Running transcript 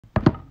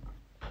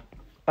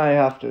I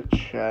have to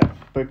check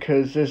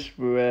because this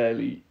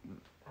rarely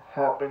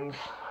happens.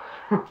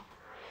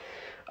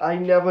 I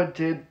never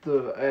did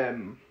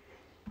the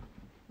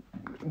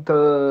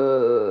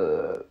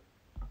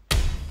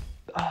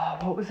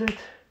what was it?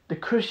 The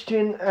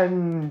Christian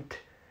and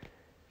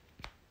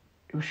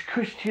it was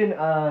Christian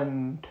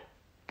and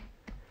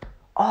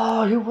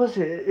who was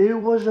it? Who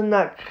was in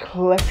that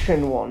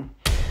collection one?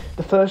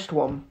 The first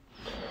one.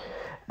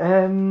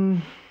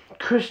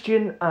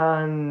 Christian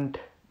and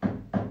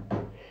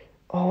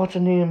what's her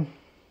name?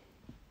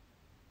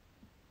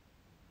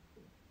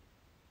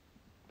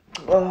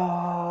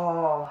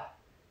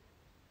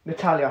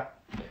 Natalia.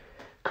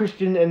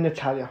 Christian and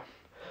Natalia.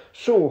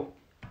 So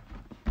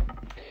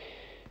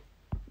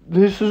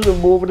this is the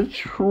moment of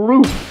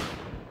truth.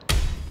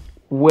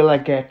 Will I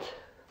get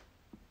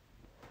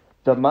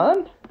the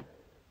man?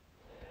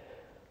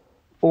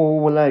 Or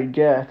will I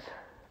get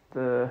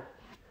the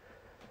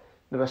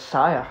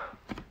Messiah?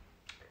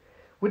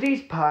 With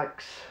these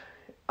packs,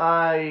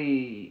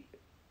 I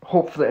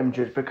hope for the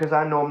images because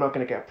I know I'm not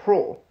going to get a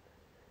pro.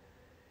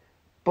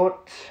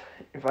 But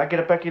if I get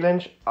a Becky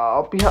Lynch,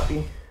 I'll be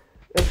happy.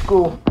 Let's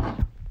go.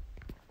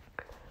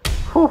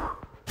 Whew.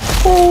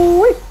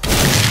 Whew.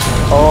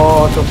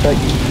 Oh, it's a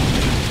Becky.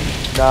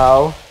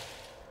 Now,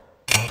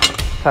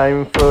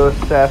 time for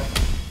Seth.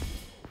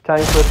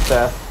 Time for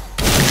Seth.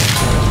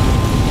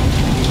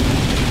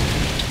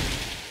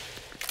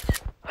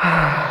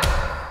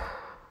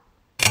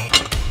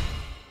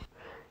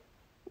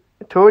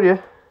 I told you.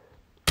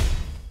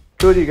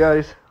 Told you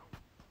guys.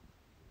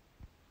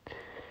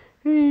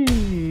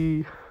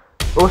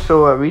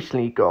 Also, I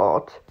recently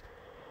got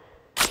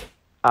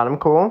Adam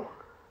Cole,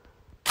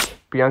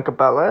 Bianca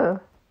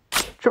Belair,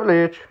 Triple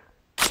H,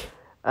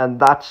 and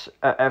that's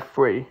a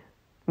F3.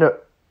 No,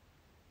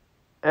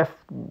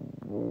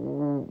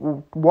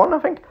 F1, I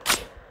think.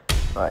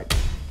 Right.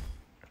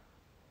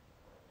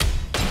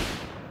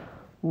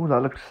 Ooh,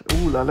 that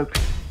looks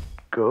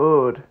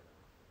good.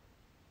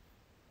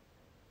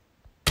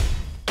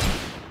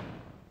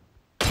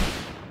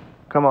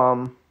 Come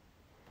on.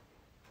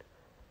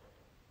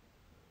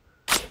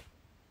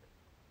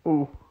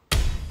 Ooh.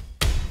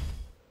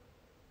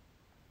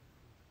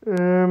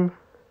 I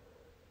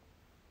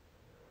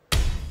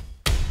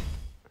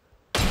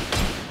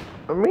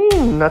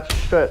mean, that's a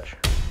stretch.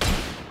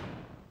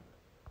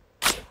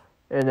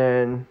 And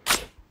then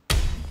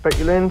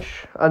Becky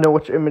Lynch. I know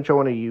which image I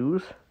want to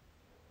use.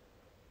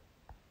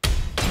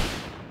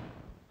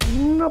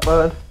 Not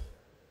bad.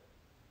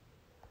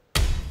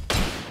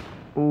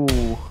 Ooh.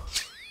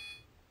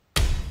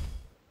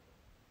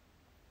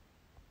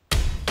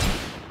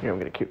 Yeah, I'm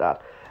gonna keep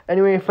that.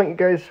 Anyway, thank you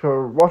guys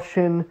for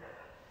watching.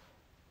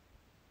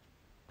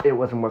 It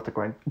wasn't worth the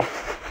grind.